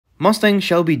Mustang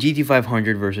Shelby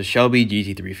GT500 versus Shelby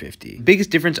GT350.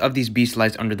 Biggest difference of these beasts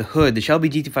lies under the hood. The Shelby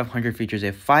GT500 features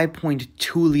a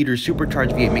 5.2-liter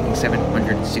supercharged V8 making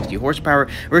 760 horsepower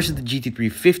versus the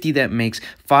GT350 that makes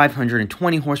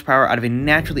 520 horsepower out of a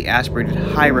naturally aspirated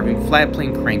high-revving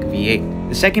flat-plane crank V8.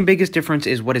 The second biggest difference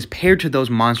is what is paired to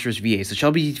those monstrous V8s. The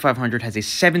Shelby GT500 has a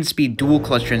 7-speed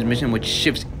dual-clutch transmission which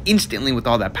shifts instantly with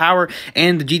all that power,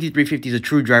 and the GT350 is a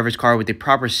true driver's car with a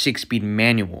proper 6-speed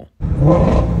manual.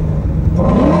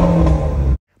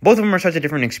 Both of them are such a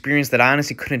different experience that I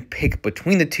honestly couldn't pick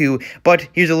between the two, but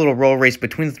here's a little roll race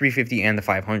between the 350 and the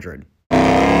 500.